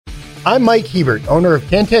I'm Mike Hebert, owner of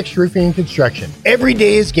Cantex Roofing and Construction. Every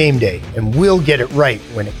day is game day, and we'll get it right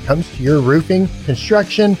when it comes to your roofing,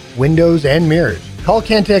 construction, windows, and mirrors. Call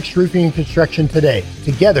Cantex Roofing and Construction today.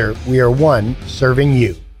 Together, we are one serving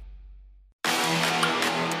you.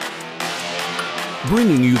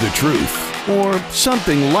 Bringing you the truth, or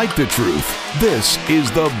something like the truth. This is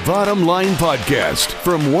the Bottom Line Podcast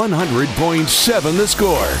from 100.7 The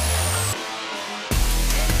Score.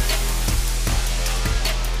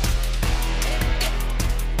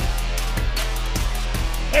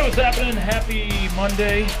 Hey, what's happening? Happy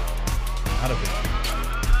Monday. Out of it.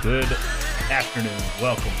 Good afternoon.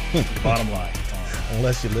 Welcome to the Bottom Line.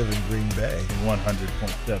 Unless you live in Green Bay.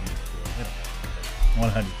 100.7 The Score.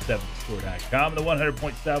 107thescore.com. The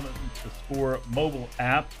 100.7 The Score mobile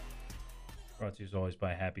app. Brought to you as always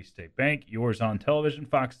by Happy State Bank. Yours on television,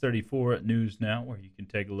 Fox 34 News Now, where you can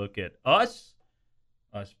take a look at us.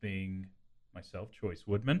 Us being myself, Chois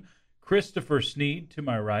Woodman. Christopher Snead to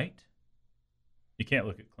my right. You can't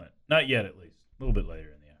look at Clint. Not yet, at least. A little bit later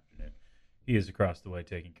in the afternoon. He is across the way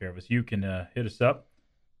taking care of us. You can hit us up.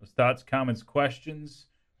 Those thoughts, comments, questions,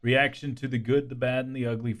 reaction to the good, the bad, and the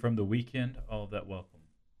ugly from the weekend. All of that welcome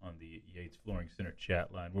on the Yates Flooring Center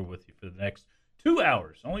chat line. We're with you for the next 2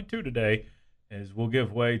 hours. Only 2 today, as we'll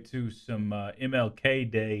give way to some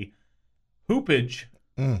MLK Day hoopage.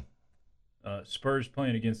 Spurs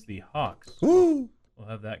playing against the Hawks. Woo! We'll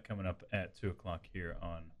have that coming up at 2 o'clock here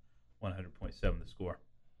on 100.7 The Score.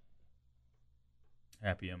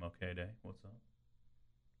 Happy MLK Day. What's up?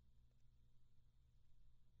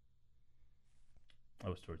 That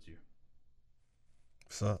was towards you.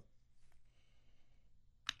 What's up?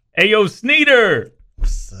 Ayo, Sneeder!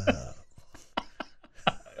 What's up?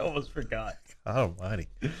 I almost forgot. God almighty.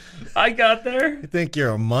 I got there. You think you're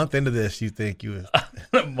a month into this, you think you...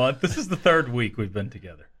 A month. This is the 3rd week we've been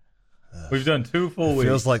together. We've done 2 full weeks.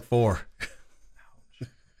 Feels like 4.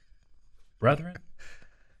 Brethren?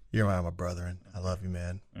 You're my brethren. I love you,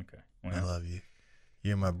 man. Okay. Well, I love you.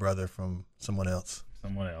 You're my brother from someone else.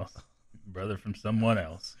 Someone else. Brother from someone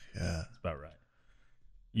else. Yeah. That's about right.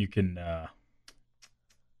 You can...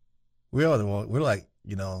 We are the one. We're like,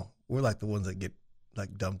 we're like the ones that get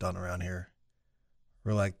like dumped on around here.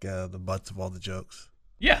 We're like the butts of all the jokes.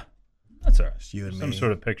 Yeah. That's all right. It's you and Some me.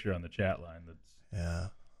 sort of picture on the chat line that's... Yeah.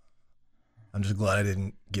 I'm just glad I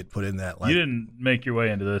didn't get put in that. Like, you didn't make your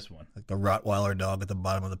way into this one. Like the Rottweiler dog at the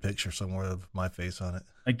bottom of the picture somewhere with my face on it.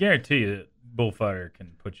 I guarantee you that Bullfighter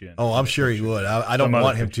can put you in. Oh, I'm sure he would. I don't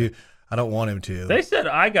want him to. I don't want him to. They said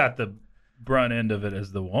I got the brunt end of it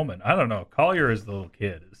as the woman. I don't know. Collier as the little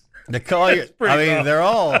kid is. The Collier. I mean, rough.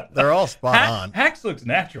 they're all spot on. Hax looks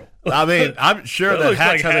natural. I mean, I'm sure that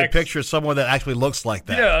Hax has like a picture of someone that actually looks like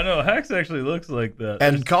that. Yeah, I know. Hax actually looks like that.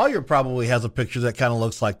 And Collier probably has a picture that kind of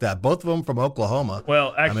looks like that. Both of them from Oklahoma.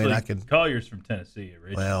 Well, actually, Collier's from Tennessee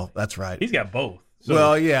originally. Well, that's right. He's got both. So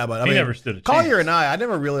well, yeah, but I mean, never stood a chance. Collier and I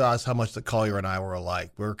never realized how much that Collier and I were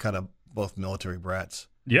alike. We were kind of both military brats.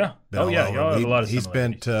 Yeah. Oh, yeah. Y'all have a lot of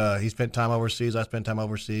similarities. He spent time overseas. I spent time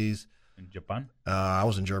overseas. In Japan? I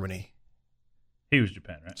was in Germany. He was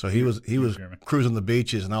Japan, right? So he was cruising the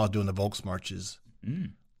beaches, and I was doing the Volksmarches,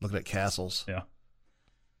 looking at castles. Yeah.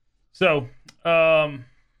 So, if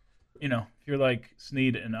you're like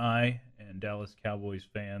Snead and I and Dallas Cowboys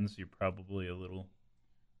fans, you're probably a little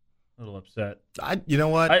upset. You know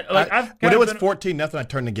what? When it was 14-0, I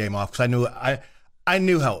turned the game off because I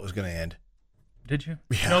knew how it was going to end. Did you?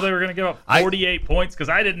 Yeah. You know they were going to give up 48 points because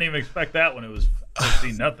I didn't even expect that when it was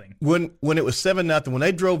 15-0. When it was 7-0, when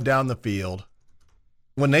they drove down the field.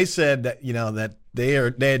 When they said that that they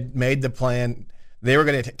had made the plan, they were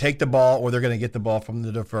going to take the ball or they're going to get the ball from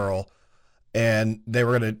the deferral, and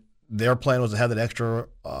their plan was to have that extra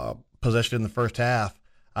possession in the first half.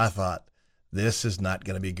 I thought this is not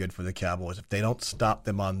going to be good for the Cowboys if they don't stop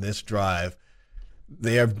them on this drive.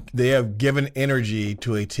 They have given energy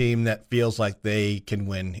to a team that feels like they can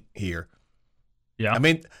win here. Yeah, I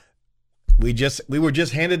mean, we were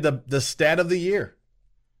just handed the stat of the year.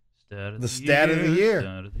 The stat of the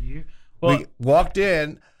year. Well, we walked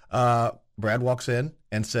in. Brad walks in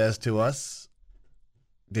and says to us,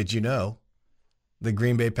 "Did you know the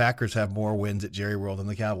Green Bay Packers have more wins at Jerry World than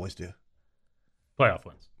the Cowboys do?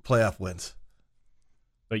 Playoff wins.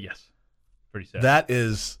 But yes, pretty sad. That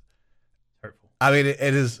is hurtful. I mean, it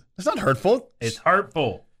is. It's not hurtful. It's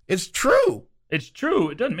hurtful. It's true. It's true.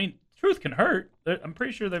 It doesn't mean truth can hurt. I'm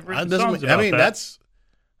pretty sure they've written songs about that. That's.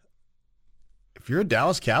 If you're a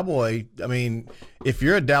Dallas Cowboy, if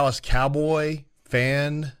you're a Dallas Cowboy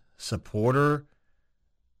fan, supporter,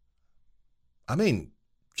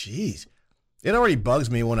 geez, it already bugs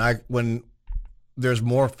me when there's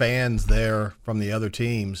more fans there from the other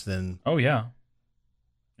teams than. Oh yeah.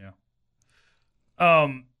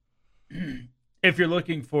 If you're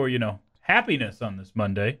looking for, happiness on this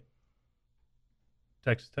Monday,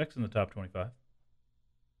 Texas Tech's in the top 25.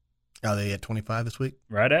 Are they at 25 this week?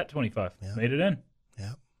 Right at 25. Yeah. Made it in.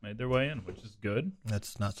 Yeah. Made their way in, which is good.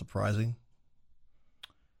 That's not surprising.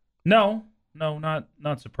 No, not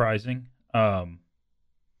surprising.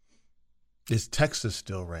 Is Texas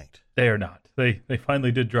still ranked? They are not. They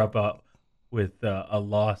finally did drop out with a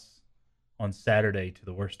loss on Saturday to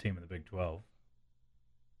the worst team in the Big 12.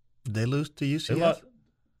 Did they lose to UCF? They lost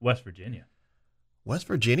West Virginia. West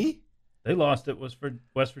Virginia? They lost at West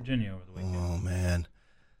Virginia over the weekend. Oh, man.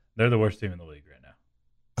 They're the worst team in the league right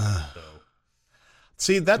now.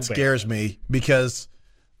 See, that scares me because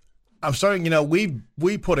I'm starting,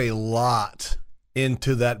 we put a lot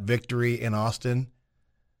into that victory in Austin.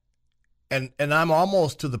 And I'm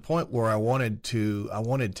almost to the point where I wanted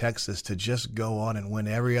Texas to just go on and win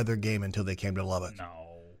every other game until they came to Lubbock.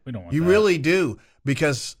 No, we don't want You that. really do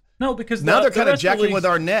because now they're kind of jacking with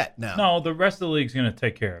our net now. No, the rest of the league's going to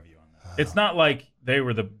take care of you on that. It's not like they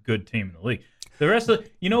were the good team in the league. The rest of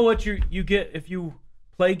you know what you get if you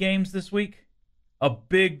play games this week? A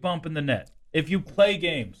big bump in the net. If you play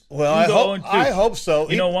games. Well, I hope so.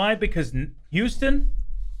 You know why? Because Houston,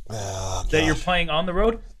 that you're playing on the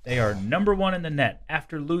road, they are number 1 in the net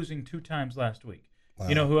after losing 2 times last week. Wow.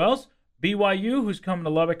 You know who else? BYU, who's coming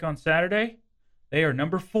to Lubbock on Saturday, they are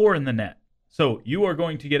number 4 in the net. So you are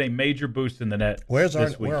going to get a major boost in the net. Where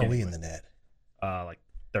are we in the net? Like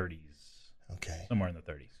 30s. Okay. Somewhere in the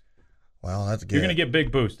 30s. Well, that's good. You're going to get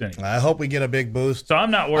big boost anyway. I hope we get a big boost. So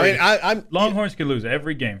I'm not worried. I'm Longhorns could lose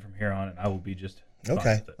every game from here on, and I will be just fine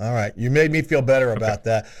okay. with it. All right. You made me feel better about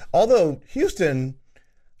that. Although Houston,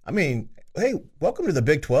 hey, welcome to the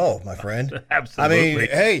Big 12, my friend. Absolutely.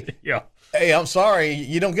 Hey, I'm sorry,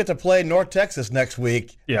 you don't get to play North Texas next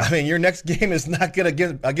week. Yeah. Your next game is not going to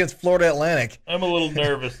get against Florida Atlantic. I'm a little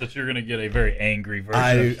nervous that you're going to get a very angry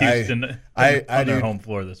version of Houston on their home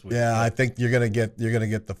floor this week. Yeah, I think you're going to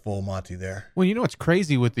get the full Monty there. Well, what's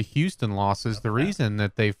crazy with the Houston losses? The reason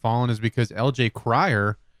that they've fallen is because LJ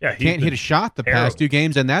Cryer can't hit a shot the past 2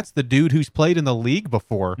 games, and that's the dude who's played in the league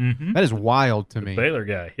before. Mm-hmm. That is wild to me. Baylor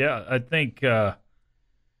guy. Yeah, I think the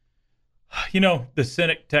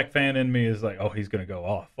cynic Tech fan in me is like, oh, he's going to go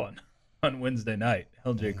off on Wednesday night.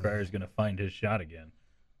 LJ Cryer is going to find his shot again.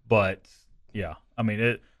 But, yeah,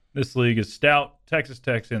 this league is stout. Texas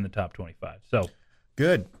Tech's in the top 25. So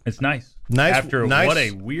good. It's nice. Nice. What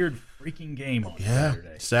a weird freaking game on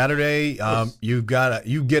Saturday. You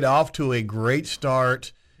get off to a great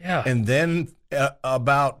start. Yeah. And then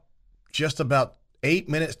about 8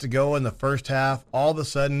 minutes to go in the first half, all of a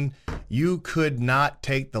sudden you could not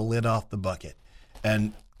take the lid off the bucket.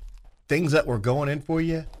 And things that were going in for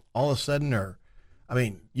you all of a sudden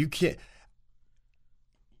you can't.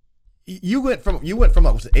 You went from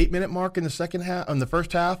what was the 8 minute mark in the second half, in the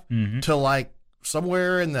first half, to like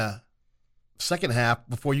somewhere in the second half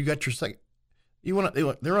before you got your second.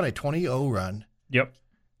 They're on a 20-0 run. Yep.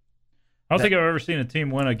 I don't think I've ever seen a team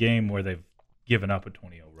win a game where they've given up a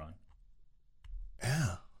 20-0 run.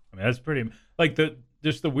 Yeah. That's pretty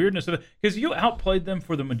just the weirdness of it, because you outplayed them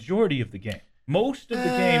for the majority of the game. Most of the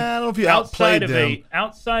game, I don't know if you outplayed them.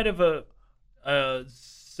 Outside of a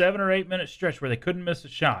 7 or 8 minute stretch where they couldn't miss a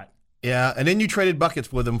shot. Yeah, and then you traded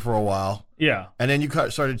buckets with them for a while. Yeah. And then you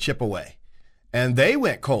started to chip away. And they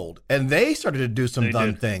went cold, and they started to do some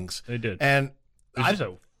dumb things. They did. And I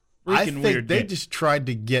think weird they just tried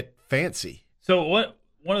to get fancy. So one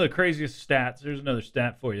of the craziest stats, there's another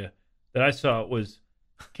stat for you that I saw, was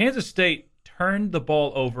Kansas State turned the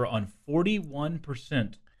ball over on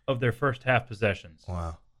 41% of their first half possessions.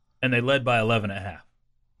 Wow. And they led by 11.5.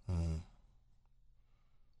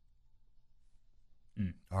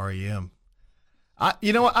 REM.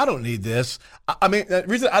 You know what? I don't need this. The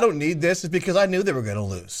reason I don't need this is because I knew they were going to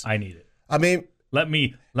lose. I need it. Let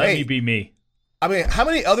me be me. How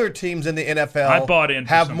many other teams in the NFL I bought in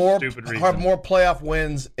have more playoff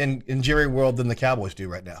wins in Jerry World than the Cowboys do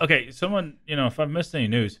right now? Okay, someone, if I've missed any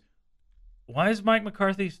news, why is Mike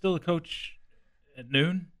McCarthy still the coach at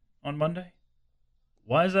noon on Monday?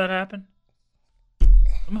 Why does that happen?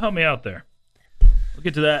 Someone help me out there. We'll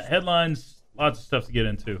get to that. Headlines, lots of stuff to get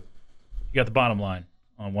into. You got the bottom line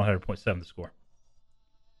on 100.7 The Score.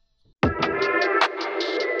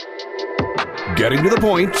 Getting to the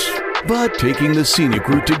point, but taking the scenic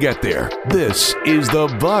route to get there. This is the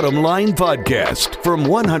Bottom Line Podcast from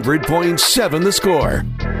 100.7 The Score.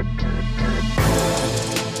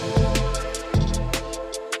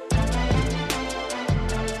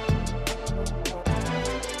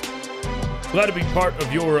 Glad to be part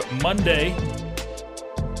of your Monday.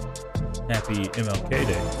 Happy MLK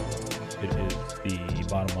Day. It is the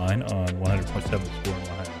bottom line on 100.7 The Score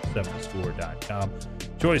and 107thescore.com.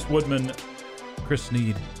 Chois, Woodman, Chris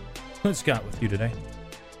Snead, Clint Scott with you today.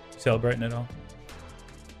 Celebrating it all?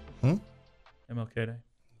 MLK Day?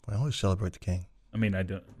 I always celebrate the king. I mean, I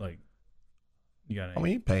don't, like, you got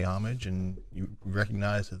you pay homage and you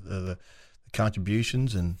recognize the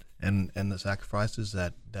contributions and the sacrifices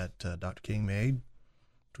that Dr. King made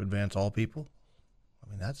to advance all people. I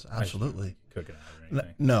mean, that's absolutely cooking out or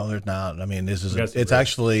anything. No, there's not. I mean, this is it's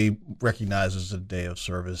actually recognized as a day of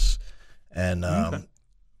service, and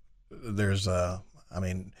there's I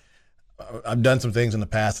mean, I've done some things in the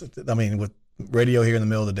past. I mean, with radio here in the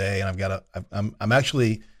middle of the day, and I'm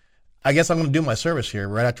actually, I guess I'm going to do my service here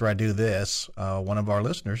right after I do this. One of our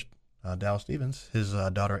listeners, Dallas Stevens, his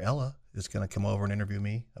daughter Ella is going to come over and interview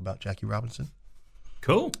me about Jackie Robinson.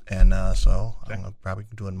 Cool. And so I'm gonna probably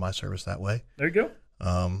doing my service that way. There you go.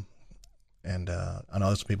 And I know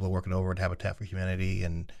there's some people working over at Habitat for Humanity,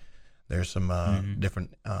 and there's some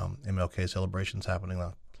different MLK celebrations happening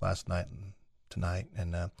last night and tonight.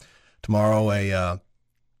 And tomorrow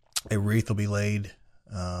a wreath will be laid.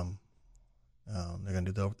 They're going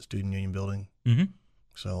to do that over at the Student Union building. Mm-hmm.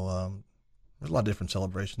 So there's a lot of different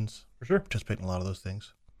celebrations. For sure. Participate in a lot of those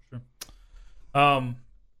things. Sure. All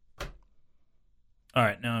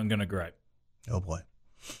right, now I'm going to gripe. Oh, boy.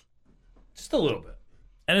 Just a little bit.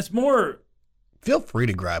 And it's more... Feel free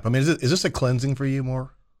to gripe. I mean, is this a cleansing for you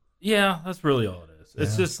more? Yeah, that's really all it is.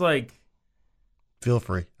 It's just like... Feel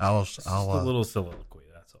free. I'll just a little soliloquy,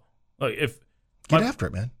 that's all. Like Get after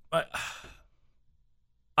it, man.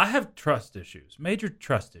 I have trust issues, major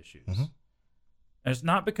trust issues. Mm-hmm. And it's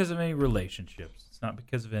not because of any relationships. It's not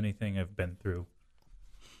because of anything I've been through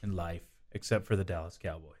in life, except for the Dallas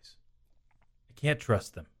Cowboys. I can't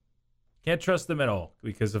trust them. Can't trust them at all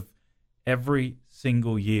because of every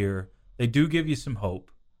single year. They do give you some hope.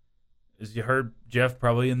 As you heard Jeff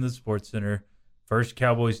probably in the Sports Center, first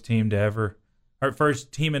Cowboys team to ever, or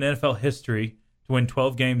first team in NFL history to win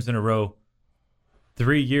 12 games in a row,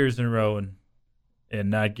 3 years in a row, and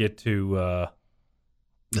not get to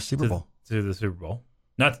the Super Bowl. To the Super Bowl.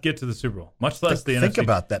 Not to get to the Super Bowl, much less the NFC. Think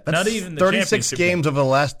about that. That's not even the 36 games over the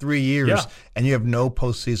last 3 years, Yeah. and you have no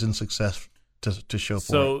postseason success to show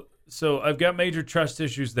for it. So I've got major trust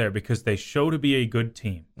issues there because they show to be a good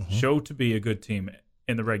team, show to be a good team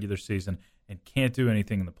in the regular season, and can't do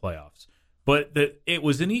anything in the playoffs. But it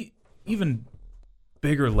was an even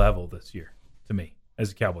bigger level this year to me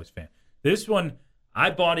as a Cowboys fan. This one,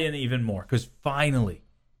 I bought in even more because finally,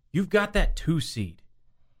 you've got that 2 seed.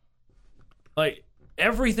 Like,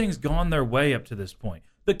 everything's gone their way up to this point.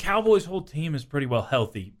 The Cowboys' whole team is pretty well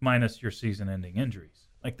healthy, minus your season-ending injuries.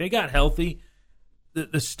 Like, they got healthy.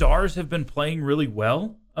 The stars have been playing really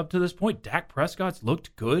well up to this point. Dak Prescott's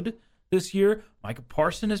looked good this year. Micah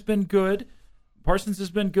Parsons has been good.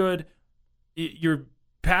 Your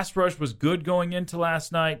pass rush was good going into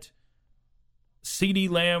last night. CeeDee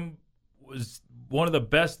Lamb was one of the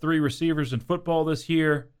best 3 receivers in football this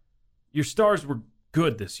year. Your stars were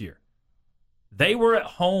good this year. They were at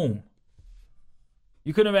home.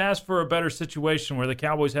 You couldn't have asked for a better situation where the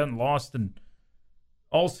Cowboys hadn't lost in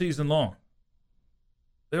all season long.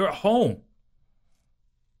 They were at home.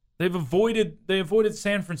 They avoided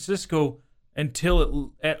San Francisco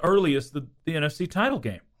until at earliest the NFC title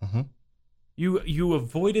game. Mm-hmm. You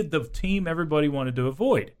avoided the team everybody wanted to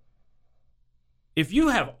avoid. If you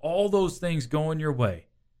have all those things going your way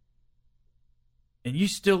and you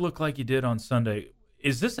still look like you did on Sunday,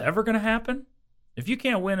 is this ever going to happen? If you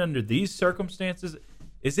can't win under these circumstances,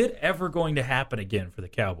 is it ever going to happen again for the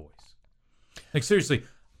Cowboys? Like, seriously,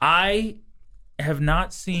 I have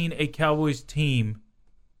not seen a Cowboys team.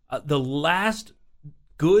 The last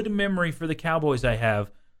good memory for the Cowboys I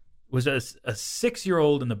have was a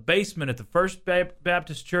 6-year-old in the basement at the First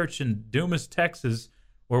Baptist Church in Dumas, Texas,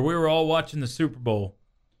 where we were all watching the Super Bowl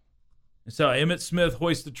and saw Emmitt Smith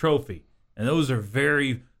hoist the trophy. And those are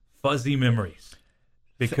very fuzzy memories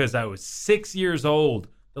because I was 6 years old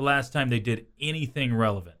the last time they did anything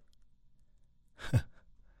relevant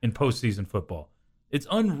in postseason football. It's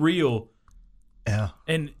unreal. Yeah.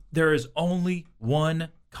 And there is only one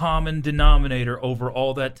common denominator over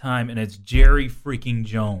all that time, and it's Jerry freaking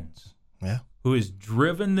Jones. Yeah. Who has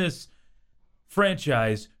driven this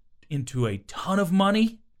franchise into a ton of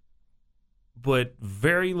money, but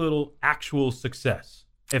very little actual success.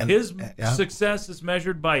 If his success is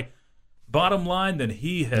measured by bottom line, then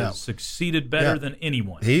he has succeeded better than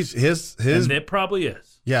anyone. His and it probably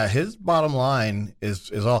is. Yeah, his bottom line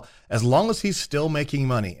is all, as long as he's still making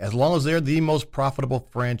money, as long as they're the most profitable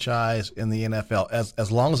franchise in the NFL,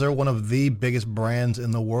 as long as they're one of the biggest brands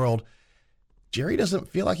in the world, Jerry doesn't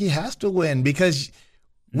feel like he has to win because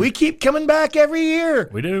we keep coming back every year.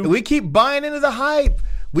 We do. We keep buying into the hype.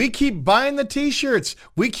 We keep buying the T-shirts.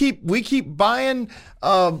 We keep buying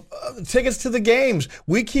tickets to the games.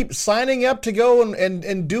 We keep signing up to go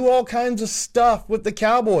and do all kinds of stuff with the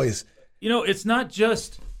Cowboys. You know, it's not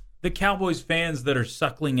just the Cowboys fans that are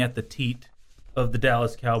suckling at the teat of the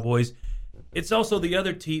Dallas Cowboys. It's also the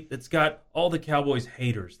other teat that's got all the Cowboys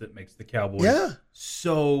haters that makes the Cowboys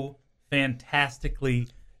so fantastically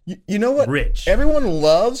you know what? Rich. Everyone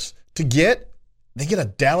loves to get a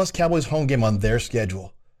Dallas Cowboys home game on their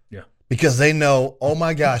schedule. Yeah. Because they know, oh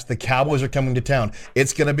my gosh, the Cowboys are coming to town.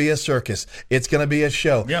 It's going to be a circus. It's going to be a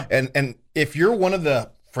show. Yeah. And if you're one of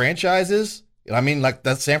the franchises, I mean, like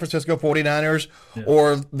the San Francisco 49ers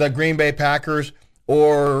or the Green Bay Packers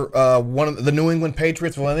or one of the New England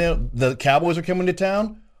Patriots, when the Cowboys are coming to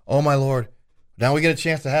town, oh my Lord. Now we get a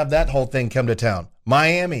chance to have that whole thing come to town.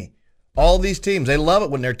 Miami, all these teams, they love it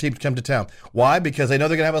when their teams come to town. Why? Because they know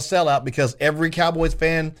they're going to have a sellout because every Cowboys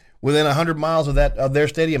fan within 100 miles of their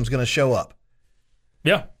stadium is going to show up.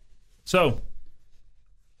 Yeah. So,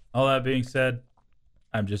 all that being said,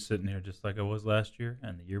 I'm just sitting here just like I was last year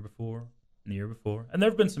and the year before. And the year before. And there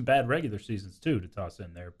have been some bad regular seasons, too, to toss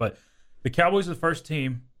in there. But the Cowboys are the first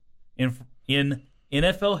team in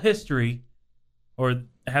NFL history, or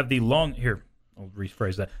have the I'll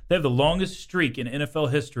rephrase that. They have the longest streak in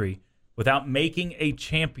NFL history without making a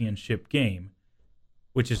championship game,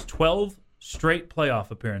 which is 12 straight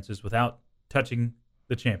playoff appearances without touching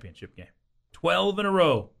the championship game. 12 in a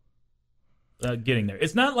row getting there.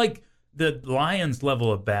 It's not like the Lions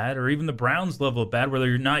level of bad or even the Browns level of bad where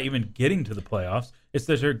you're not even getting to the playoffs. It's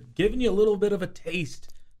that they're giving you a little bit of a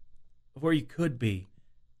taste of where you could be.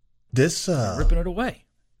 Ripping it away.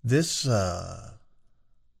 Did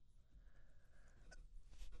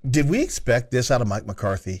we expect this out of Mike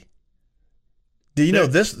McCarthy? Do you know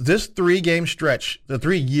this 3-game stretch, the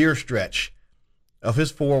 3-year stretch of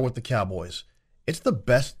his 4 with the Cowboys, it's the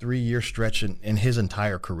best 3-year stretch in his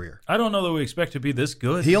entire career. I don't know that we expect to be this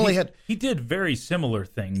good. He did very similar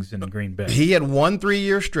things in Green Bay. He had one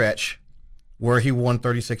 3-year stretch where he won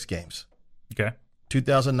 36 games. Okay.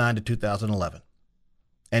 2009 to 2011.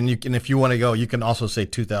 And if you want to go, you can also say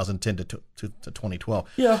 2010 to 2012.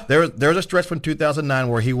 Yeah. There's a stretch from 2009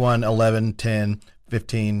 where he won 11, 10,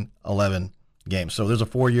 15, 11 games. So there's a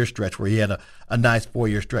 4-year stretch where he had a nice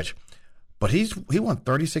 4-year stretch. But he won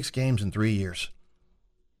 36 games in 3 years.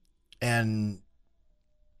 And,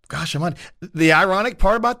 gosh, the ironic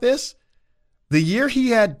part about this, the year he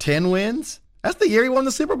had 10 wins, that's the year he won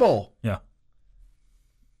the Super Bowl. Yeah.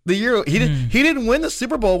 The year he didn't win the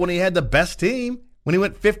Super Bowl when he had the best team. When he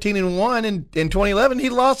went 15-1 in 2011, he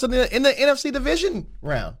lost in the NFC division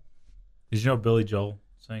round. Did you know Billy Joel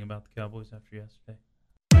sang about the Cowboys after yesterday?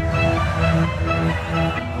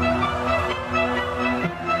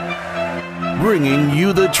 Bringing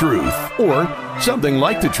you the truth, or something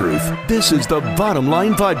like the truth. This is the Bottom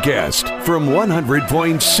Line Podcast from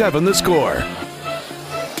 100.7 The Score.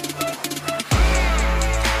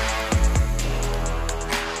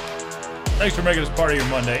 Thanks for making us part of your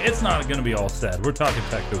Monday. It's not going to be all sad. We're talking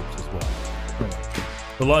tech hoops as well.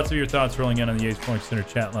 But lots of your thoughts rolling in on the Ace Point Center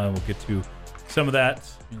chat line. We'll get to some of that.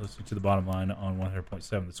 You're listening to the Bottom Line on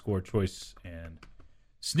 100.7 The Score. Choice and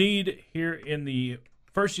Snead here in the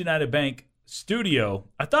First United Bank studio.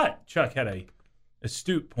 I thought Chuck had a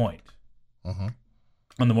astute point on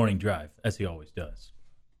the morning drive, as he always does,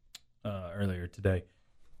 earlier today.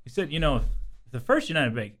 He said, if the First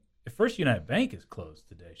United Bank is closed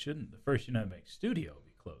today, shouldn't the First United Bank studio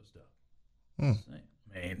be closed up?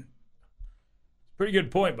 Man, pretty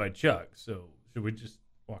good point by Chuck. So should we just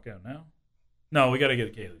walk out now? No, we got to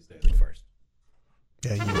get Kaylee's Daily first.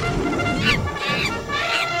 Yeah, you.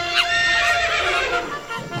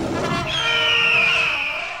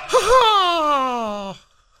 Ha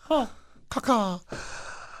ha! Caca.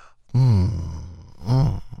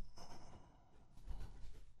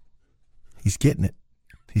 He's getting it.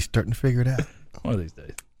 He's starting to figure it out. One of these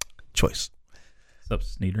days. Choice. What's up,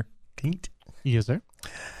 Sneeder? Yes, sir.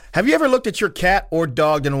 Have you ever looked at your cat or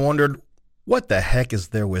dog and wondered what the heck is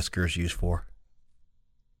their whiskers used for?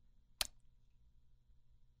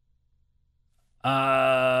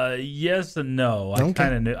 Yes and no. Okay. I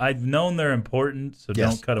kind of knew. I've known they're important, so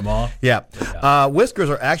Yes. don't cut them off. Yeah. Whiskers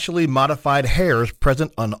are actually modified hairs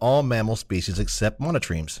present on all mammal species except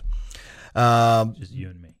monotremes. Just you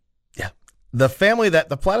and me. Yeah. The family that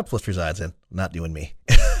the platypus resides in, not you and me.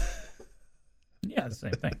 Yeah, the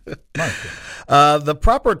same thing. The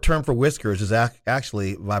proper term for whiskers is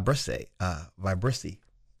actually vibrissae.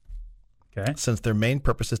 Okay. Since their main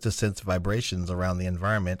purpose is to sense vibrations around the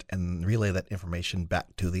environment and relay that information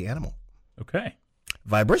back to the animal. Okay.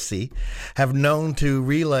 Vibrissae have known to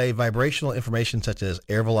relay vibrational information such as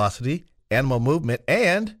air velocity, animal movement,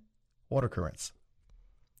 and water currents.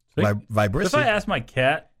 Vibrissae. If I ask my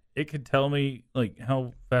cat, it could tell me like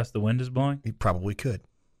how fast the wind is blowing? He probably could.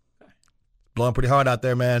 Blowing pretty hard out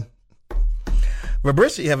there, man.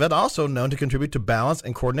 Vibrissae have been also known to contribute to balance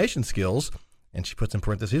and coordination skills, and she puts in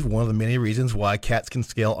parentheses, one of the many reasons why cats can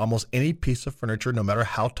scale almost any piece of furniture, no matter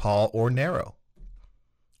how tall or narrow.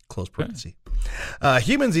 Close parenthesis.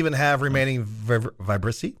 Humans even have remaining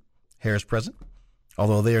vibrissae, hairs present.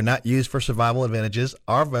 Although they are not used for survival advantages,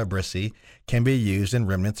 our vibrissae can be used in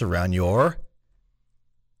remnants around your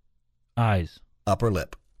eyes, upper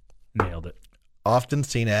lip. Nailed it. Often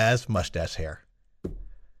seen as mustache hair.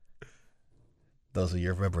 Those are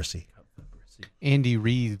your vibrissae. Andy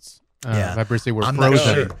Reid's vibrissae were I'm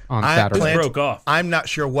frozen on Saturday. Clint, broke off. I'm not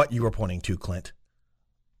sure what you were pointing to, Clint.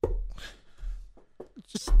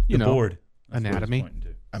 Just, you know, board. Anatomy.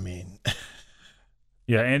 I mean,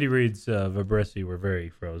 yeah, Andy Reid's vibrissae were very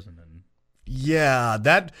frozen. And yeah,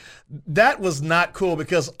 that was not cool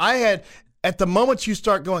because I had, at the moment you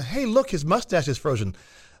start going, hey, look, his mustache is frozen.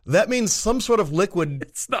 That means some sort of liquid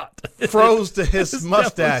it's not froze to his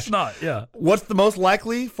mustache. Snot, yeah. What's the most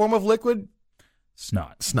likely form of liquid?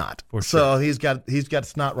 Snot. For so sure. he's got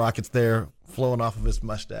snot rockets there flowing off of his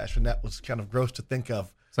mustache, and that was kind of gross to think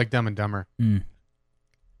of. It's like Dumb and Dumber.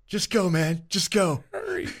 Just go, man. Just go.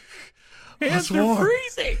 Hurry. Hands Hands are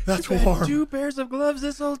freezing. That's warm. 2 pairs of gloves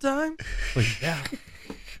this whole time? Yeah.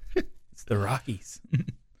 It's the Rockies.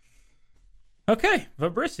 Okay,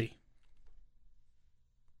 vibrissae.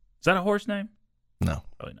 Is that a horse name? No.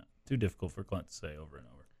 Probably not. Too difficult for Clint to say over and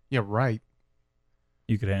over. Yeah, right.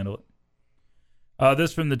 You could handle it.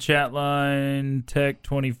 This from the chat line. Tech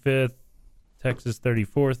 25th, Texas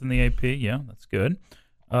 34th in the AP. Yeah, that's good.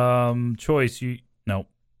 Choice, no,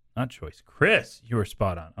 not Choice. Chris, you were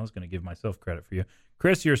spot on. I was going to give myself credit for you.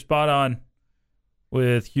 Chris, you're spot on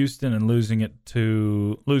with Houston and losing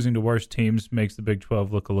to worse teams makes the Big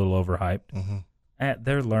 12 look a little overhyped. Mm-hmm.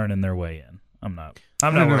 They're learning their way in. I'm not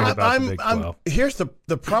worried about the Big 12. Here's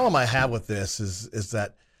the problem I have with this is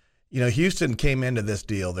that, Houston came into this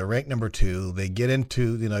deal. They're ranked number 2. They get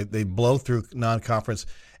into, they blow through non-conference,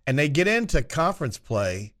 and they get into conference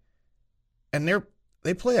play, and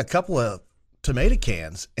they play a couple of tomato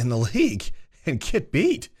cans in the league and get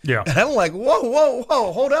beat. Yeah. And I'm like, whoa,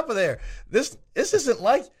 hold up there. This isn't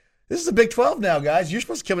like, this is the Big 12 now, guys. You're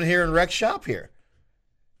supposed to come in here and wreck shop here.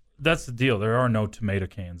 That's the deal. There are no tomato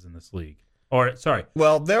cans in this league. Or, sorry.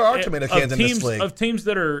 Well, there are tomato cans in this league. Of teams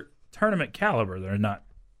that are tournament caliber, they're not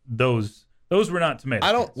those were not tomato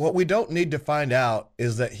cans. What we don't need to find out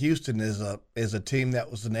is that Houston is a team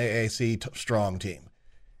that was an AAC strong team.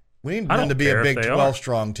 We need them to be a Big 12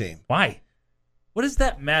 strong team. Why? What does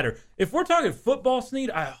that matter? If we're talking football,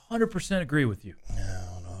 Snead, I 100% agree with you.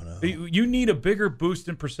 No. You need a bigger boost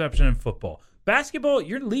in perception in football. Basketball,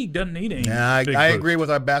 your league doesn't need any. Yeah, I agree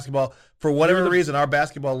with our basketball. For whatever reason, our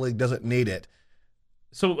basketball league doesn't need it.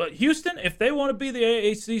 So, Houston, if they want to be the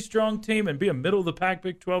AAC strong team and be a middle-of-the-pack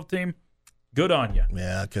Big 12 team, good on you.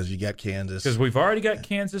 Yeah, because you got Kansas. Because we've already got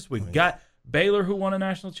Kansas. We've got Baylor, who won a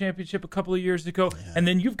national championship a couple of years ago. Yeah. And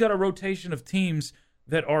then you've got a rotation of teams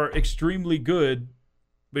that are extremely good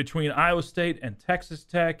between Iowa State and Texas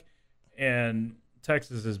Tech, and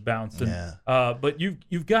Texas is bouncing. Yeah. But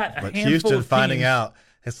you've got a handful Houston of teams. Finding out,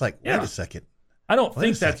 it's like, wait a second. I don't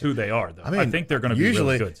think that's who they are, though. I think they're going to be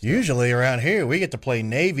really good. Usually around here, we get to play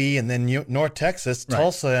Navy and then North Texas,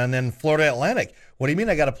 Tulsa, and then Florida Atlantic. What do you mean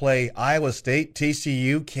I got to play Iowa State,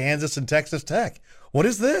 TCU, Kansas, and Texas Tech? What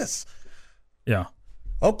is this? Yeah.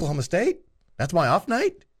 Oklahoma State? That's my off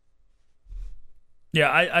night?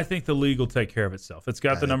 Yeah, I think the league will take care of itself. It's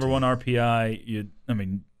got the number 1 RPI.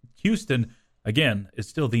 Houston, again, is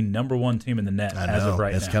still the number 1 team in the net as of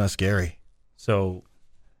right now. It's kind of scary. So,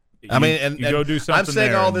 you go do something. I'm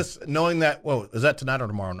saying all this knowing that. Whoa, is that tonight or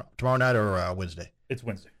tomorrow? Tomorrow night or Wednesday? It's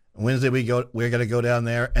Wednesday. Wednesday we're going to go down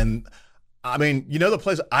there, and the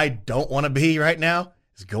place I don't want to be right now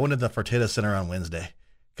is going to the Fertitta Center on Wednesday,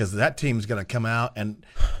 because that team's going to come out, and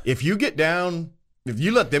if you get down, if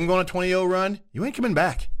you let them go on a 20-0 run, you ain't coming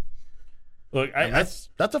back. Look, that's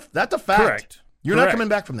a fact. Correct. You're not coming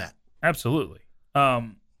back from that. Absolutely.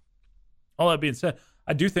 All that being said,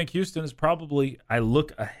 I do think Houston is probably, I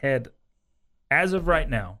look ahead as of right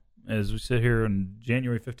now, as we sit here on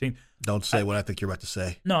January 15th. Don't say what I think you're about to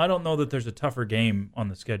say. No, I don't know that there's a tougher game on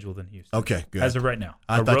the schedule than Houston. Okay, good. As of right now.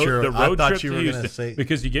 I thought you were going to to say.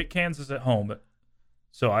 Because you get Kansas at home.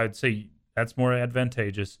 So I'd say that's more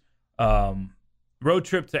advantageous. Road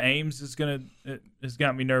trip to Ames has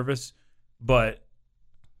got me nervous. But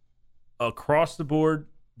across the board,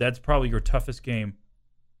 that's probably your toughest game.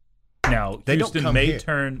 Now, Houston may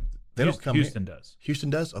turn. Houston does. Houston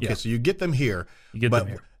does? Okay, yeah. So you get them here. You get them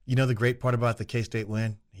here. You know the great part about the K-State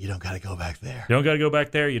win? You don't got to go back there. You don't got to go back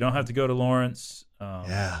there. You don't have to go to Lawrence.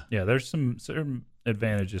 Yeah, there's some certain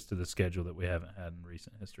advantages to the schedule that we haven't had in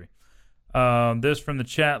recent history. This from the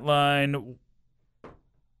chat line.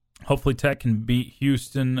 Hopefully Tech can beat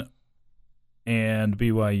Houston and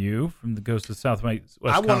BYU from the Ghost of Southwest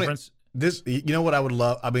Conference. You know what I would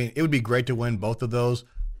love? I mean, it would be great to win both of those.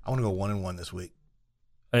 I want to go 1-1 this week.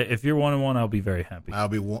 If you're 1-1, I'll be very happy. I'll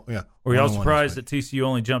be yeah. Were y'all surprised that TCU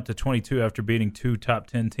only jumped to 22 after beating 2 top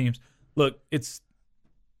 10 teams? Look, it's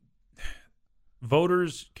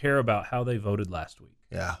voters care about how they voted last week.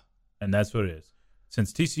 Yeah, and that's what it is.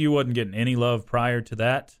 Since TCU wasn't getting any love prior to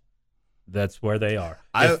that, that's where they are.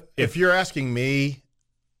 If you're asking me,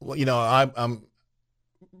 you know, I'm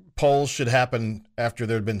polls should happen after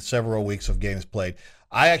there had been several weeks of games played.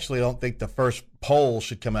 I actually don't think the first poll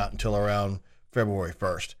should come out until around February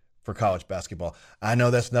 1st for college basketball. I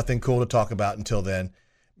know that's nothing cool to talk about until then,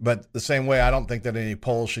 but the same way I don't think that any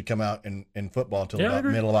polls should come out in football until about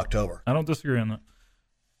middle of October. I don't disagree on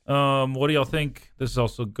that. What do y'all think? This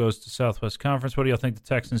also goes to Southwest Conference. What do y'all think the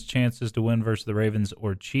Texans' chances to win versus the Ravens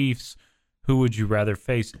or Chiefs? Who would you rather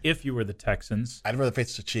face if you were the Texans? I'd rather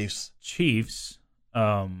face the Chiefs. Chiefs,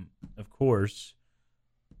 of course.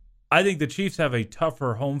 I think the Chiefs have a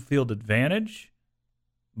tougher home field advantage,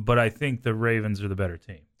 but I think the Ravens are the better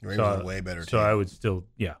team. The Ravens are a way better team. So I would still,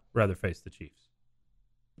 rather face the Chiefs.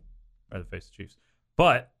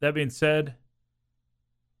 But that being said,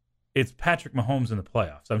 it's Patrick Mahomes in the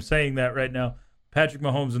playoffs. I'm saying that right now. Patrick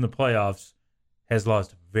Mahomes in the playoffs has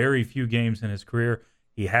lost very few games in his career.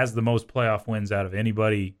 He has the most playoff wins out of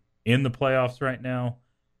anybody in the playoffs right now.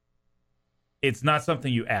 It's not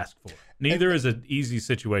something you ask for. Neither is an easy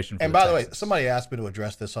situation for And by the way, somebody asked me to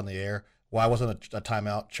address this on the air. Why wasn't a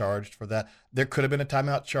timeout charged for that? There could have been a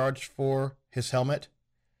timeout charged for his helmet.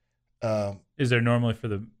 Is there normally for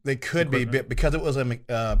the They could equipment? Be because it was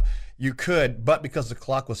you could, but because the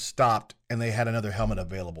clock was stopped and they had another helmet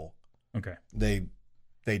available. Okay. They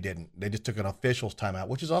didn't. They just took an official's timeout,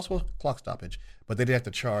 which is also a clock stoppage, but they did have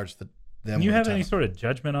to charge them. Do you have any sort of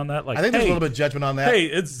judgment on that? Like, I think there's a little bit of judgment on that. Hey,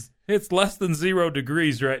 it's less than 0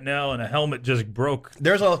 degrees right now, and a helmet just broke.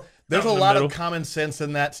 There's a lot of common sense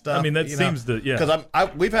in that stuff. I mean, that seems to because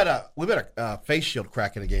we've had a face shield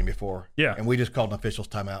crack in a game before. Yeah, and we just called an official's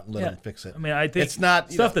timeout and let them fix it. I mean, I think it's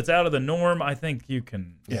not stuff that's out of the norm. I think you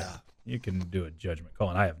can. Yeah, you can do a judgment call,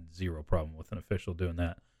 and I have 0 problem with an official doing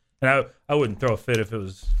that. And I wouldn't throw a fit if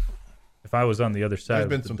I was on the other side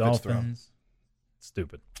of the Dolphins.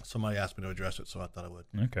 Stupid. Somebody asked me to address it, so I thought I would.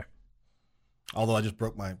 Okay. Although I just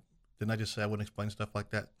broke didn't I just say I wouldn't explain stuff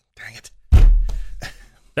like that? Dang it.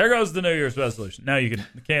 There goes the New Year's resolution. Now the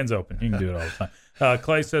can's open. You can do it all the time.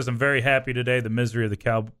 Clay says, I'm very happy today. The misery of the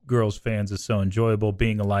Cowgirls fans is so enjoyable.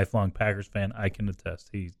 Being a lifelong Packers fan, I can attest.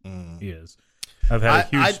 He is. I've had a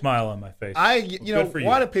huge smile on my face. Why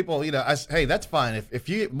do people, hey, that's fine. If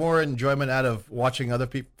you get more enjoyment out of watching other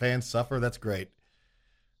fans suffer, that's great.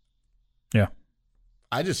 Yeah.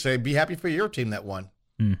 I just say be happy for your team that won.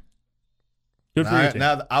 Good for your team.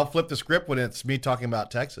 Now I'll flip the script when it's me talking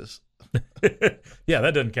about Texas. Yeah,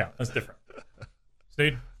 that doesn't count. That's different.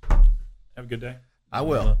 Snead, have a good day. I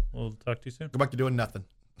will. We'll talk to you soon. Go back to doing nothing.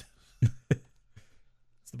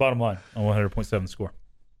 It's the bottom line on 100.7 Score.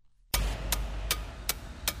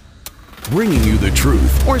 Bringing you the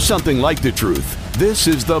truth, or something like the truth. This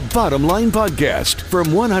is the Bottom Line Podcast from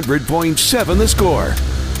 100.7 The Score.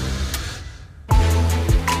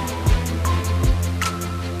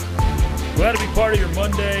 Glad to be part of your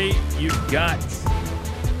Monday. You've got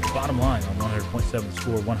Bottom Line on 100.7 The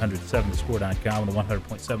Score, 107thescore.com, and the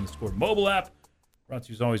 100.7 The Score mobile app. Brought to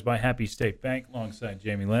you as always by Happy State Bank. Alongside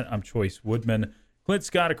Jamie Lent, I'm Chois Woodman. Clint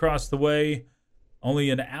Scott across the way.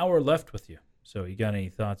 Only an hour left with you. So you got any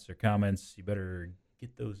thoughts or comments, you better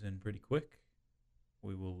get those in pretty quick.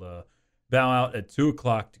 We will bow out at 2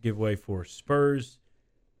 o'clock to give way for Spurs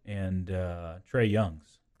and Trae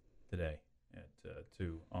Young's today at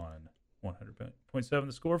 2 on 100.7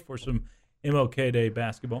 The Score for some MLK Day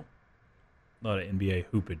basketball. A lot of NBA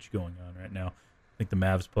hoopage going on right now. I think the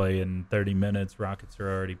Mavs play in 30 minutes. Rockets are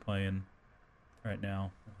already playing right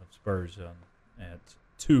now. We'll have Spurs at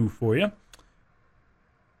 2 for you.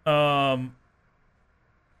 We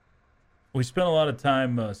spent a lot of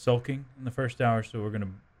time sulking in the first hour, so we're going to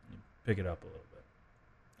pick it up a little bit.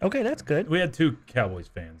 Okay, that's good. We had 2 Cowboys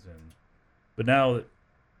fans in, but now that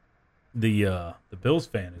the Bills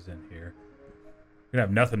fan is in here, we're going to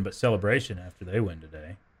have nothing but celebration after they win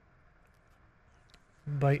today.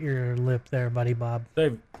 Bite your lip there, buddy Bob. They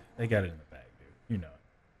got it in the bag, dude. You know it.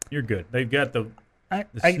 You're good. They've got the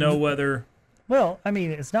snow weather. Well, I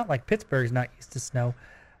mean, it's not like Pittsburgh's not used to snow.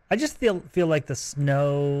 I just feel like the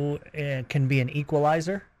snow can be an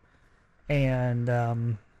equalizer,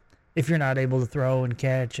 and if you're not able to throw and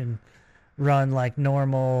catch and run like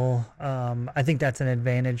normal, I think that's an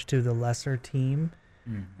advantage to the lesser team.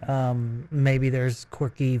 Mm-hmm. Maybe there's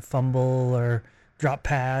quirky fumble or drop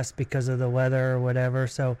pass because of the weather or whatever.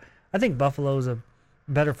 So I think Buffalo's a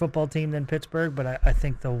better football team than Pittsburgh, but I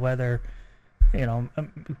think the weather,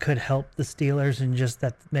 could help the Steelers, and just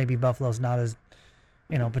that maybe Buffalo's not as,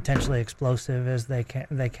 potentially explosive as they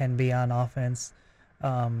can be on offense.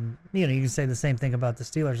 You can say the same thing about the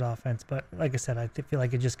Steelers offense, but like I said, I feel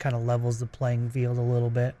like it just kind of levels the playing field a little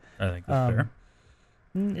bit. I think that's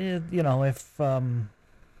fair.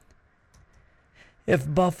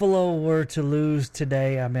 If Buffalo were to lose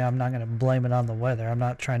today, I mean, I'm not going to blame it on the weather. I'm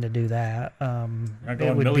not trying to do that. Not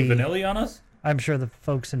going Milli Vanilli on us? I'm sure the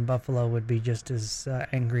folks in Buffalo would be just as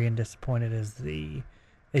angry and disappointed as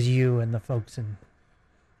you and the folks in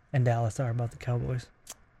Dallas are about the Cowboys.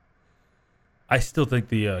 I still think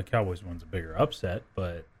the Cowboys one's a bigger upset,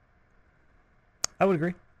 but I would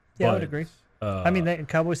agree. Yeah, I would agree. I mean, the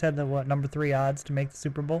Cowboys had the number 3 odds to make the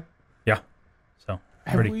Super Bowl. Yeah. So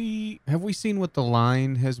have we seen what the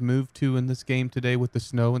line has moved to in this game today with the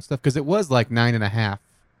snow and stuff? Because it was like 9.5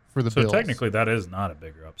 for the Bills. So technically, that is not a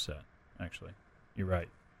bigger upset. Actually, you're right.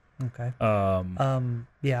 Okay.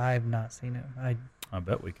 Yeah, I have not seen it. I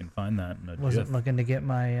bet we can find that. Wasn't looking to get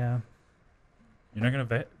my. You're not going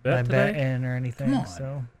to bet my today? bet in or anything. Come on.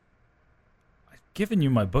 So I've given you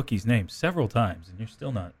my bookie's name several times, and you're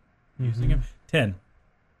still not using him. 10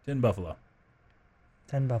 Buffalo.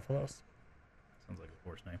 10 Buffaloes. Sounds like a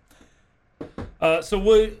horse name. So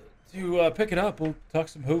to pick it up, we'll talk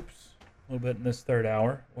some hoops a little bit in this third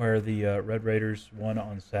hour, where the Red Raiders won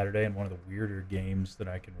on Saturday in one of the weirder games that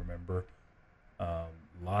I can remember. A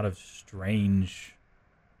lot of strange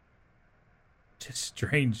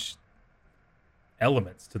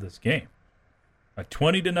elements to this game. A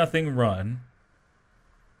 20-0 run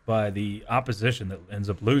by the opposition that ends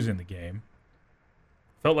up losing the game.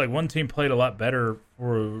 Felt like one team played a lot better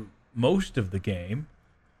for most of the game,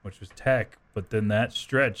 which was Tech, but then that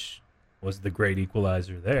stretch was the great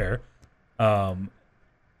equalizer there. And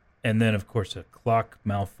then, of course, a clock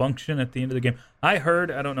malfunction at the end of the game. I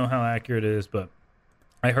don't know how accurate it is, but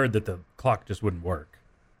I heard that the clock just wouldn't work.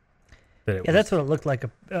 That's what it looked like.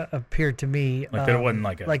 Appeared to me. Like that it wasn't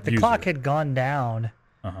like the clock had gone down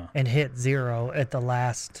and hit 0 at the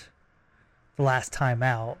last time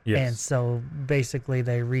out. Yes. And so basically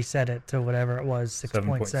they reset it to whatever it was,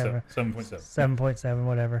 6.7. 7.7,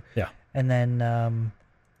 whatever. Yeah. And then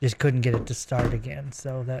just couldn't get it to start again.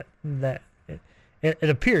 So it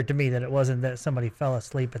appeared to me that it wasn't that somebody fell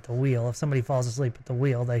asleep at the wheel. If somebody falls asleep at the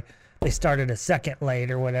wheel, they started a second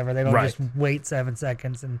late or whatever. They don't just wait 7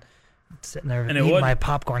 seconds and sitting there and eating my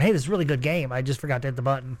popcorn. Hey, this is a really good game. I just forgot to hit the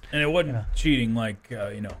button. And it wasn't cheating like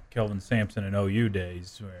Kelvin Sampson and OU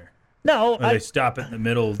days where they stop it in the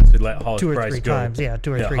middle to let Hollis Price go. 2 or 3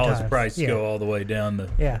 times. Hollis Price go all the way down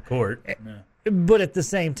the court. Yeah. But at the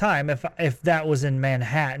same time, if that was in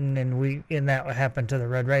Manhattan and that happened to the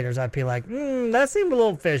Red Raiders, I'd be like, that seemed a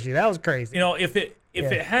little fishy. That was crazy. If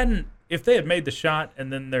they had made the shot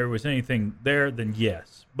and then there was anything there, then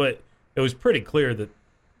yes. But it was pretty clear that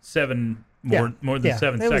more than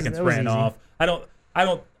 7 seconds ran off. I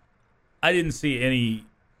didn't see any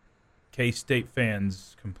K-State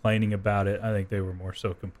fans complaining about it. I think they were more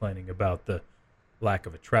so complaining about the lack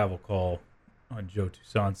of a travel call on Joe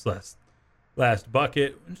Toussaint's last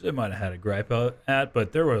bucket, which they might have had a gripe at,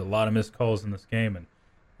 but there were a lot of missed calls in this game and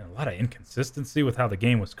a lot of inconsistency with how the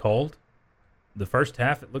game was called. The first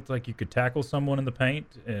half, it looked like you could tackle someone in the paint,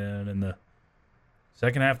 and in the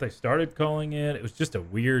second half, they started calling it. It was just a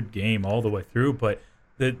weird game all the way through, but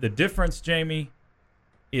the difference, Jamie,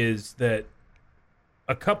 is that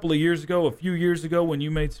a few years ago, when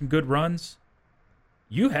you made some good runs,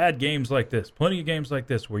 you had games like this, plenty of games like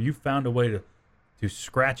this, where you found a way to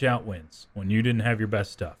scratch out wins when you didn't have your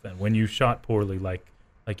best stuff and when you shot poorly like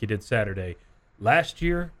you did Saturday. Last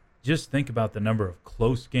year, just think about the number of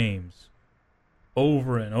close games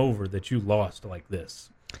over and over that you lost like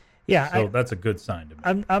this. Yeah. So that's a good sign to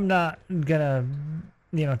me. I'm not going to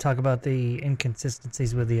talk about the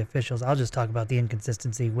inconsistencies with the officials, I'll just talk about the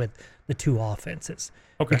inconsistency with the two offenses.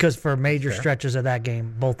 Okay. Because for major stretches of that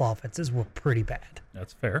game, both offenses were pretty bad.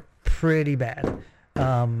 That's fair. Pretty bad.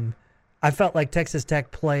 I felt like Texas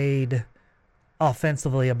Tech played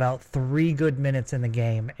offensively about 3 good minutes in the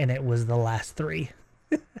game, and it was the last 3.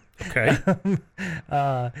 Okay.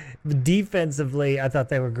 Defensively, I thought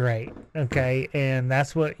they were great. Okay, and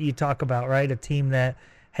that's what you talk about, right? A team that,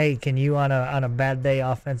 hey, can you on a bad day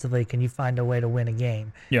offensively, can you find a way to win a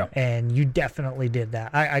game? Yeah. And you definitely did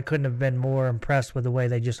that. I couldn't have been more impressed with the way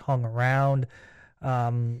they just hung around,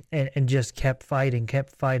 and just kept fighting,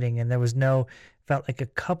 and there was felt like a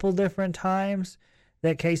couple different times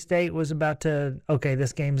that K-State was about to, okay,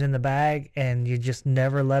 this game's in the bag, and you just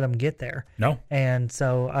never let them get there. No. And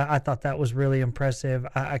so I thought that was really impressive.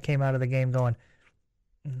 I came out of the game going,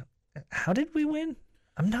 how did we win?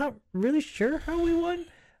 I'm not really sure how we won.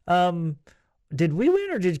 Did we win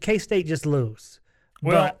or did K-State just lose?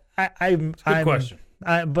 Well, but good question.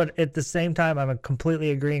 But at the same time, I'm completely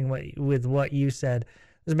agreeing with what you said.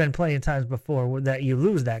 There's been plenty of times before that you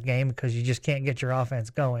lose that game because you just can't get your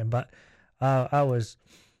offense going. But I was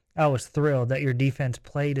thrilled that your defense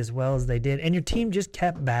played as well as they did, and your team just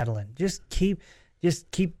kept battling. Just keep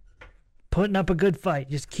putting up a good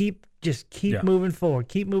fight. Just keep moving forward.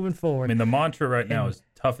 Keep moving forward. I mean, the mantra right now is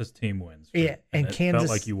toughest team wins. Right? Yeah, and Kansas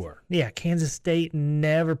felt like you were. Yeah, Kansas State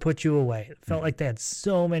never put you away. It felt like they had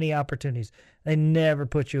so many opportunities. They never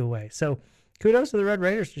put you away. So kudos to the Red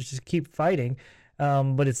Raiders to just keep fighting.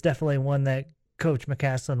 But it's definitely one that Coach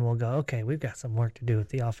McCaslin will go, okay, we've got some work to do at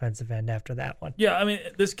the offensive end after that one. Yeah, I mean,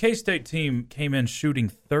 this K-State team came in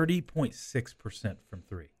shooting 30.6% from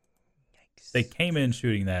 3. Yikes. They came in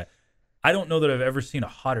shooting that. I don't know that I've ever seen a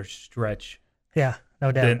hotter stretch. Yeah,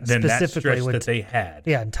 no doubt. Than that stretch that they had.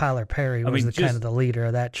 Yeah, and Tyler Perry was kind of the leader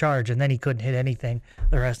of that charge, and then he couldn't hit anything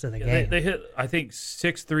the rest of the game. They hit, I think,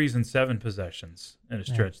 6 threes in 7 possessions in a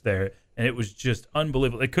stretch there, and it was just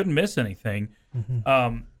unbelievable. They couldn't miss anything.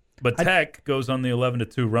 Mm-hmm. But Tech goes on the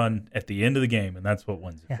 11-2 run at the end of the game, and that's what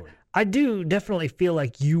wins it for you. I do definitely feel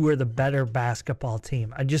like you were the better basketball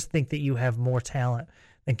team. I just think that you have more talent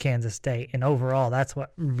than Kansas State, and overall, that's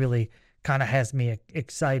what really kind of has me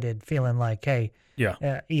excited, feeling like, hey, you're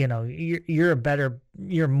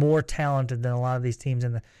more talented than a lot of these teams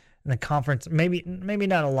in the conference. Maybe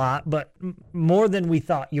not a lot, but more than we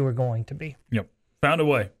thought you were going to be. Yep, found a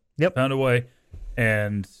way.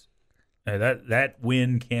 And that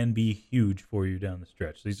win can be huge for you down the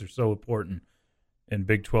stretch. These are so important in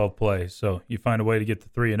Big 12 play. So you find a way to get to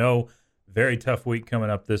 3-0. Very tough week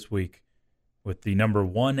coming up this week with the number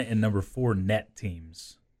 1 and number 4 net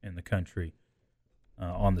teams in the country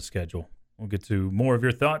on the schedule. We'll get to more of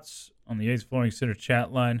your thoughts on the Yates Flooring Center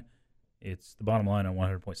chat line. It's the bottom line on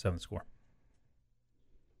 100.7 Score.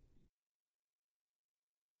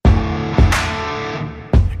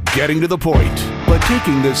 Getting to the point, but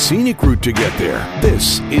taking the scenic route to get there.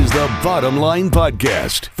 This is the Bottom Line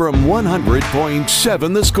Podcast from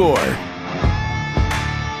 100.7 The Score.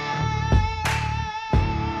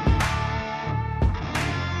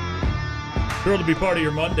 Thrilled to be part of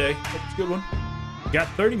your Monday. Hope it's a good one. Got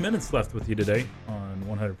 30 minutes left with you today on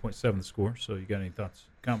 100.7 The Score. So you got any thoughts,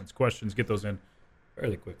 comments, questions, get those in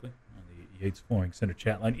fairly quickly on the Yates Flooring Center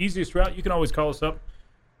chat line. Easiest route, you can always call us up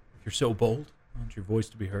if you're so bold. Want your voice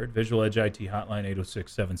to be heard. Visual Edge IT hotline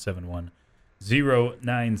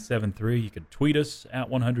 806-771-0973. You can tweet us at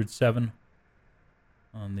 107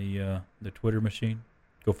 on the Twitter machine.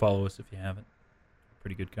 Go follow us if you haven't.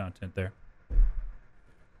 Pretty good content there.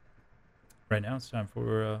 Right now it's time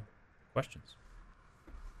for questions.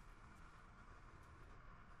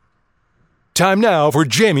 Time now for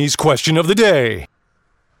Jamie's question of the day.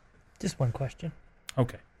 Just one question.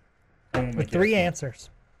 Okay. With 3 answers.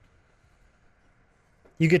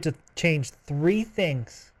 You get to change 3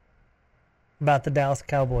 things about the Dallas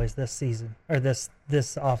Cowboys this season, or this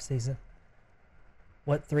offseason.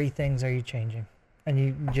 What 3 things are you changing? And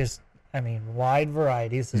you just, wide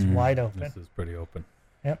variety. This is wide open. This is pretty open.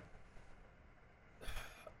 Yep.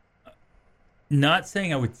 Not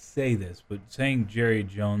saying I would say this, but saying Jerry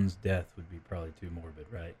Jones' death would be probably too morbid,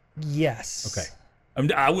 right? Yes. Okay.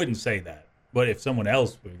 I wouldn't say that, but if someone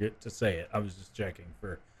else would get to say it, I was just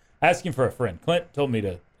asking for a friend. Clint told me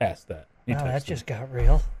to ask that. That just got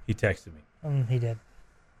real. He texted me. He did.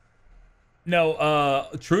 No,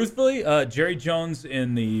 truthfully, Jerry Jones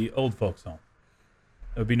in the old folks' home.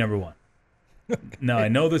 That would be number 1. Okay. Now, I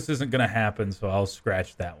know this isn't going to happen, so I'll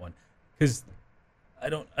scratch that one. Because I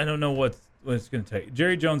don't know what it's going to take.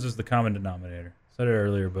 Jerry Jones is the common denominator. I said it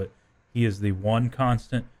earlier, but he is the one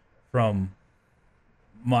constant from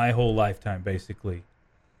my whole lifetime, basically,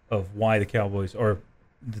 of why the Cowboys, or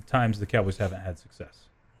the times the Cowboys haven't had success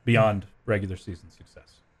beyond regular season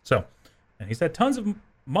success. So, and he's had tons of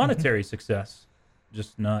monetary success,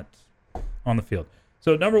 just not on the field.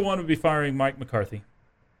 So number one would be firing Mike McCarthy.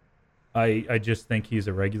 I just think he's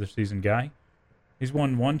a regular season guy. He's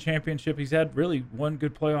won one championship. He's had really one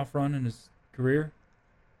good playoff run in his career.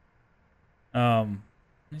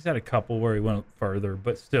 He's had a couple where he went further,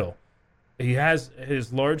 but still, he has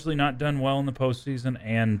largely not done well in the postseason,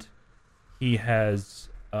 and he has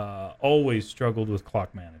always struggled with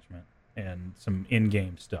clock management and some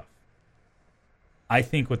in-game stuff. I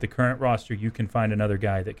think with the current roster, you can find another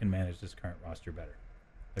guy that can manage this current roster better.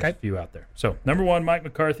 There's a few out there. So, number one, Mike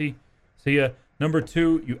McCarthy. See ya. Number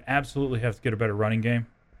two, you absolutely have to get a better running game.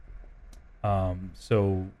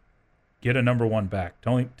 So, get a number one back.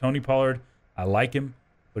 Tony Pollard, I like him,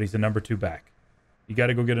 but he's a number two back. You got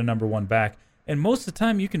to go get a number one back. And most of the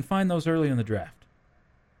time, you can find those early in the draft.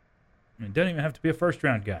 I mean, it doesn't even have to be a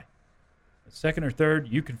first-round guy. A second or third,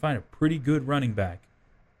 you can find a pretty good running back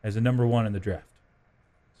as a number one in the draft.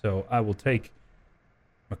 So I will take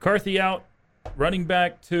McCarthy out. Running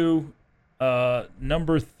back to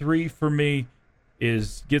number three for me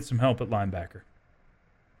is get some help at linebacker.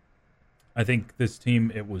 I think this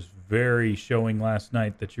team, it was very showing last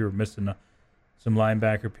night that you were missing some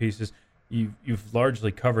linebacker pieces. You've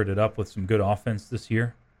largely covered it up with some good offense this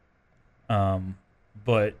year.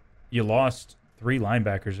 But you lost three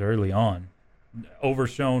linebackers early on.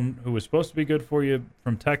 Overshown, who was supposed to be good for you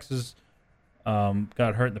from Texas,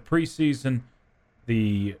 got hurt in the preseason.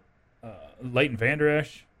 The Leighton Vander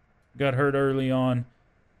Esch got hurt early on.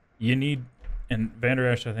 And Vander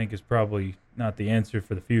Esch, I think, is probably not the answer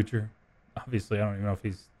for the future. Obviously, I don't even know if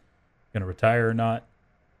he's going to retire or not.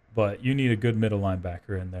 But you need a good middle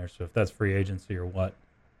linebacker in there. So if that's free agency or what,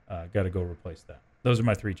 got to go replace that. Those are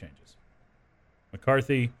my three changes.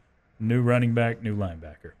 McCarthy, new running back, new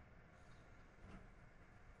linebacker.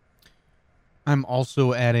 I'm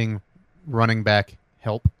also adding running back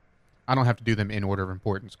help. I don't have to do them in order of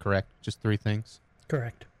importance, correct? Just three things?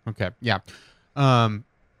 Correct. Okay, yeah.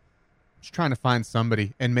 Just trying to find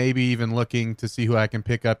somebody, and maybe even looking to see who I can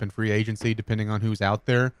pick up in free agency, depending on who's out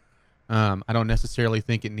there. I don't necessarily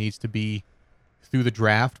think it needs to be through the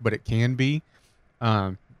draft, but it can be.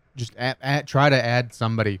 Just try to add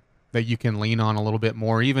somebody that you can lean on a little bit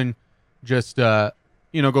more. Even just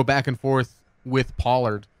go back and forth with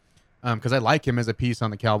Pollard, because I like him as a piece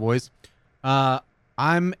on the Cowboys.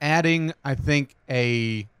 I'm adding, I think,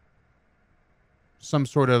 some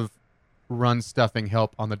sort of run stuffing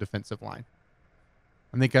help on the defensive line.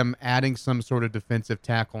 I think I'm adding some sort of defensive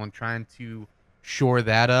tackle and trying to shore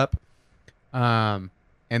that up. And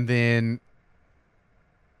then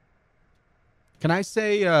can I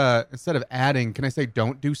say, instead of adding, can I say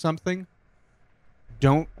don't do something?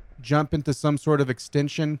 Don't jump into some sort of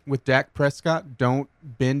extension with Dak Prescott. Don't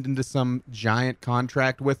bend into some giant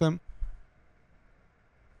contract with him.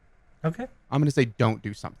 Okay. I'm going to say don't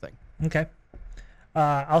do something. Okay.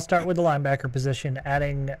 I'll start with the linebacker position,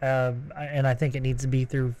 adding, and I think it needs to be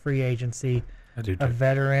through free agency, a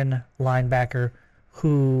veteran linebacker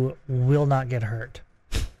who will not get hurt.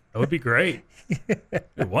 That would be great.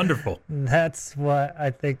 Wonderful. That's what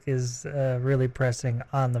I think is really pressing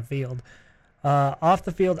on the field. Off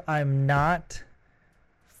the field, I'm not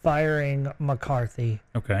firing McCarthy.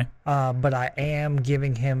 Okay. But I am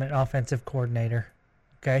giving him an offensive coordinator.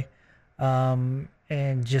 Okay.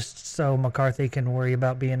 And just so McCarthy can worry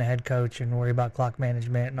about being a head coach and worry about clock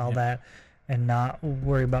management and all that, and not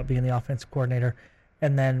worry about being the offensive coordinator.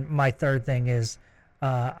 And then my third thing is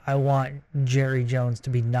I want Jerry Jones to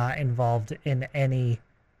be not involved in any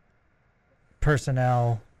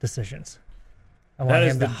personnel decisions. I want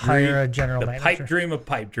him to hire a general manager. The pipe dream of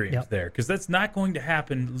pipe dreams there, because that's not going to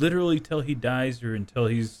happen literally till he dies or until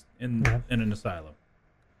he's in an asylum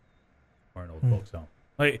or an old folks home.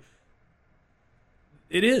 Like,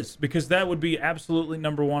 it is, because that would be absolutely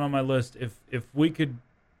number one on my list. If we could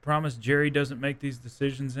promise Jerry doesn't make these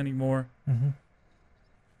decisions anymore,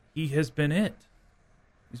 he has been it.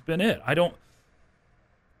 He's been it. I'm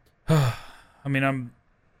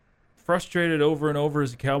frustrated over and over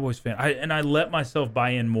as a Cowboys fan. I let myself buy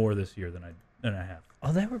in more this year than I have.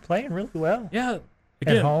 Oh, they were playing really well. Yeah.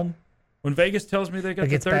 Again, at home. When Vegas tells me they got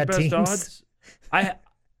the third best odds,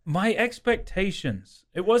 my expectations,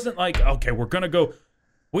 it wasn't like, okay, we're going to go,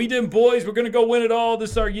 we did, boys, we're going to go win it all.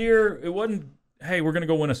 This is our year. It wasn't, hey, we're going to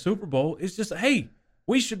go win a Super Bowl. It's just, hey,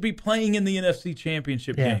 we should be playing in the NFC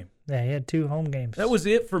Championship game. Yeah, he had 2 home games. That was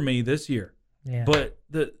it for me this year. Yeah. But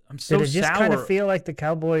I'm so sour. Did it just kind of feel like the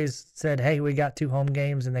Cowboys said, hey, we got 2 home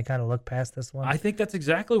games, and they kind of looked past this one? I think that's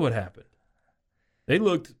exactly what happened. They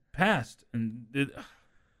looked passed, and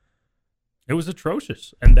it was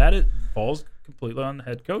atrocious. And it falls completely on the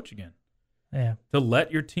head coach again. Yeah. To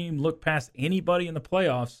let your team look past anybody in the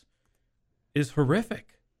playoffs is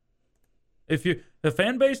horrific. If the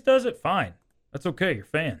fan base does it, fine. That's okay. You're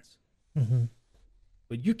fans. Mm-hmm.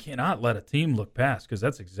 But you cannot let a team look past, because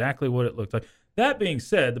that's exactly what it looked like. That being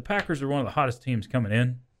said, the Packers are one of the hottest teams coming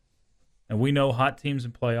in, and we know hot teams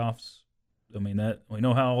in playoffs. I mean, that we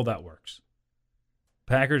know how all that works.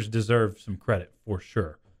 Packers deserve some credit for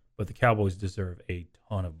sure, but the Cowboys deserve a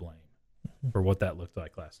ton of blame for what that looked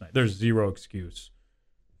like last night. There's zero excuse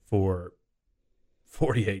for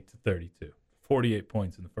 48-32, 48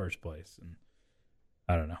 points in the first place, and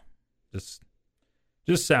I don't know, just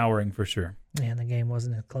souring for sure. Man, the game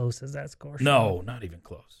wasn't as close as that score. No, not even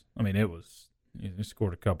close. I mean, it was. You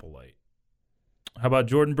scored a couple late. How about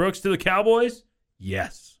Jordan Brooks to the Cowboys?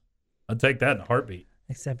 Yes. I'd take that in a heartbeat.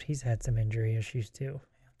 Except he's had some injury issues too.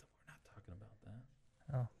 We're not talking about that.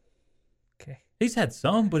 Oh, okay. He's had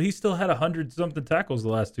some, but he still had 100-something tackles the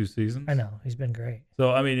last 2 seasons. I know. He's been great.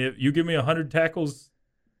 So, I mean, if you give me 100 tackles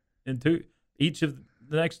in each of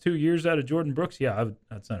the next 2 years out of Jordan Brooks, yeah,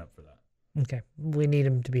 I'd sign up for that. Okay. We need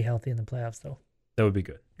him to be healthy in the playoffs, though. That would be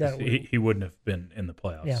good. That He wouldn't have been in the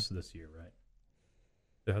playoffs Yeah. this year, right?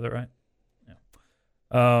 Did I have that right? Yeah.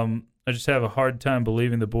 I just have a hard time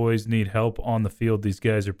believing the boys need help on the field. These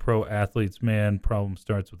guys are pro athletes, man. Problem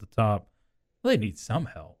starts with the top. Well, they need some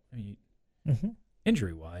help. I mean,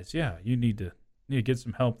 injury-wise, yeah, you need to get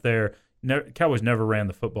some help there. Cowboys never ran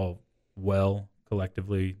the football well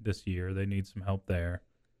collectively this year. They need some help there.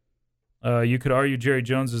 You could argue Jerry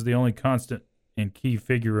Jones is the only constant and key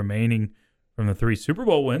figure remaining from the 3 Super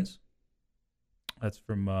Bowl wins. That's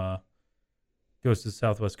from goes to the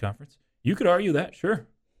Southwest Conference. You could argue that, sure.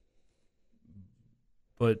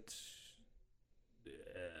 But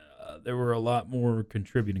there were a lot more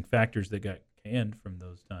contributing factors that got canned from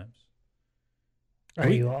those times. Are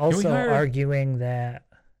you also arguing that?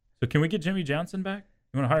 So can we get Jimmy Johnson back?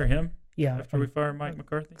 You want to hire him? Yeah. After we fire Mike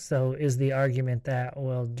McCarthy? So is the argument that,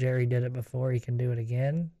 well, Jerry did it before, he can do it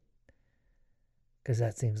again? Because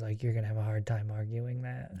that seems like you're going to have a hard time arguing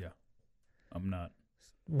that. Yeah. I'm not.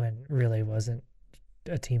 When really wasn't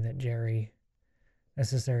a team that Jerry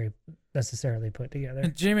necessarily put together.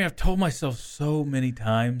 And Jamie, I've told myself so many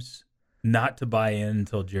times not to buy in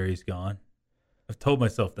until Jerry's gone. I've told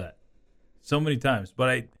myself that so many times,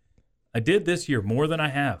 but I did this year more than I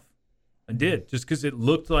have. I did, just because it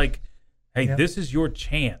looked like, hey, this is your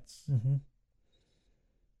chance. Mm-hmm. Mm-hmm.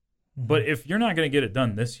 But if you're not going to get it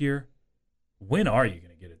done this year, when are you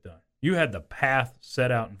going to get it done? You had the path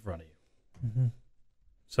set out in front of you. Mm-hmm.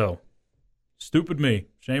 So, stupid me.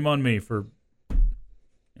 Shame on me for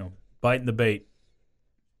biting the bait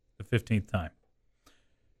the 15th time.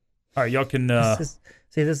 All right, y'all can... this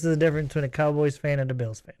is the difference between a Cowboys fan and a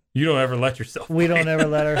Bills fan. You don't ever let yourself We don't ever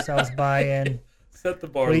let ourselves buy in. Set the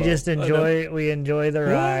bar We low. just enjoy the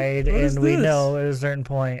ride, and we know at a certain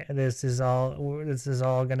point this is all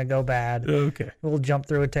going to go bad. Okay. We'll jump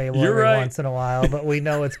through a table You're every right. once in a while, but we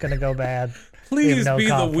know it's going to go bad. Please no be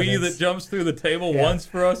confidence. the we that jumps through the table once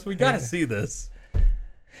for us. We got to see this.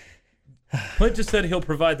 Clint just said he'll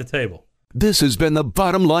provide the table. This has been the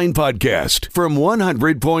Bottom Line Podcast from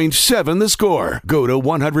 100.7 The Score. Go to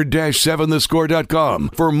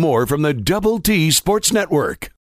 100-7thescore.com for more from the Double T Sports Network.